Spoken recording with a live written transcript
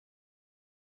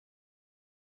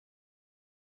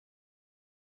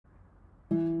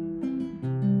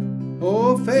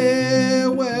Oh,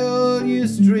 farewell, you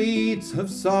streets of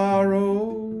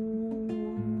sorrow,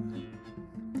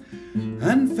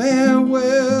 and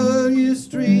farewell, you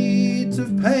streets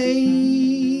of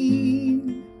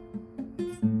pain.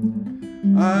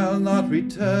 I'll not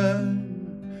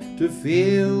return to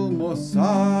feel more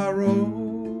sorrow,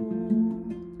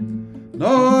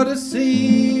 nor to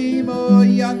see more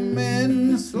young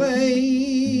men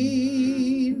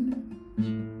slain.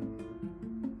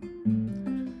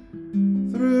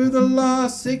 Through the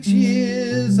last 6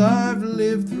 years I've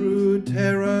lived through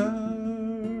terror,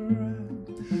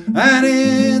 and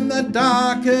in the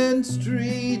darkened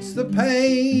streets the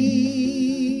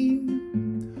pain.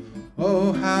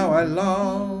 Oh, how I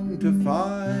long to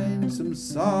find some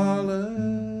solace.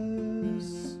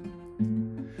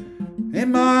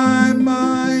 In my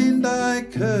mind I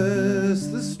curse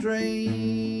the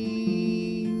strain.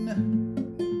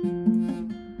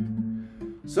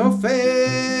 So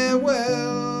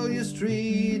farewell, you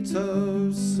streets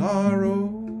of sorrow,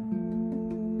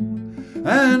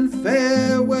 and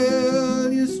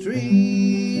farewell, you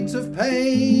streets of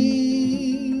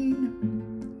pain.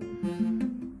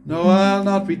 No, I'll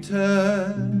not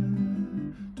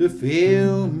return to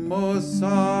feel more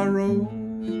sorrow,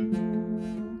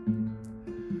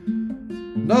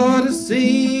 nor to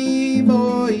see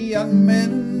more young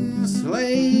men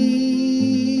slain.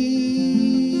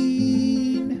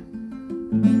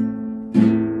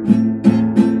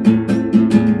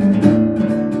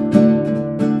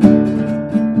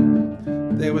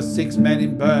 There were 6 men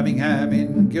in Birmingham,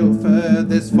 in Guildford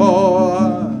there's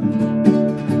 4.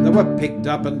 They were picked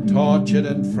up and tortured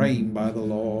and framed by the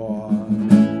law.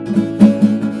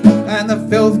 And the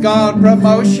filth got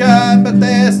promotion, but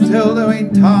they're still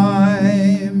doing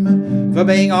time for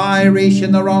being Irish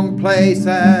in the wrong place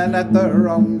and at the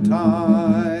wrong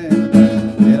time.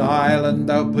 In Ireland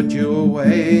they'll put you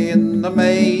away in the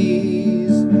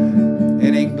maze.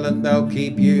 In England they'll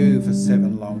keep you for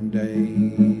 7 long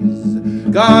days.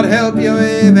 God help you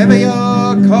if ever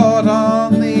you're caught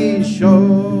on these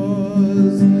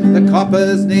shores. The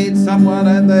coppers need someone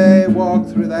and they walk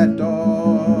through that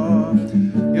door.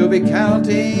 You'll be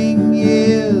counting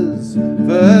years,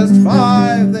 first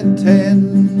 5, then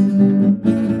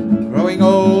 10, growing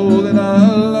old in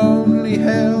a lonely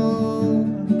hell,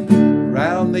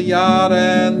 round the yard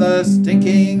and the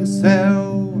stinking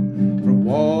cell, from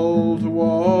wall to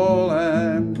wall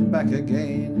and back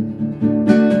again.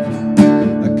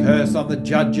 The curse on the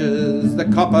judges, the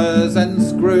coppers and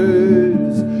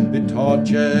screws, who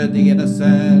tortured the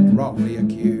innocent wrongly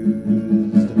accused.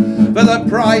 For the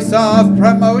price of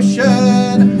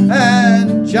promotion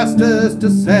and justice to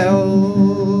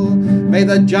sell, may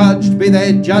the judged be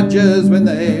their judges when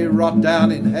they rot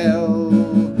down in hell.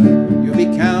 You'll be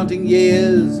counting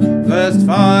years, first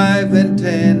 5, then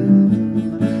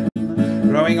 10,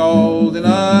 growing old in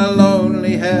a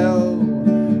lonely hell,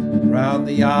 round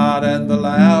the yard and the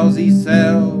lousy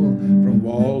cell, from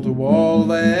wall to wall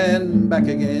then back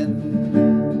again.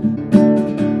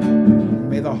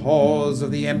 May the whores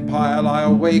of the empire lie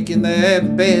awake in their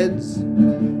beds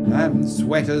and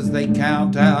sweat as they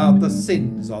count out the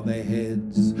sins on their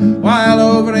heads, while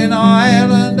over in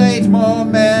Ireland 8 more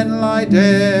men lie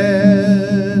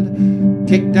dead,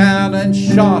 kicked down and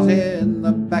shot in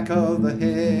the back of the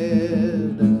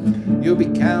head. You'll be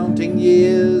counting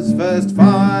years, first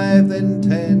 5, then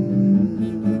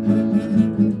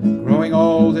 10, growing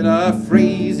old in a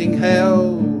freezing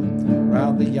hell,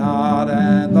 round the yard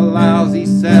and the lousy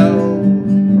cell,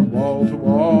 from wall to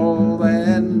wall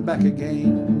then back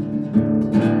again.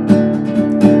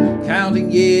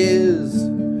 Counting years,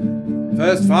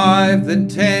 first 5, then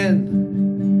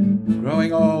 10,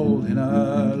 growing old in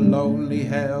a lonely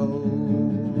hell,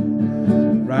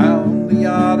 round the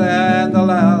yard and the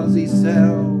lousy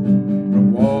cell,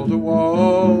 from wall to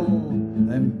wall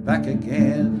then back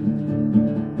again.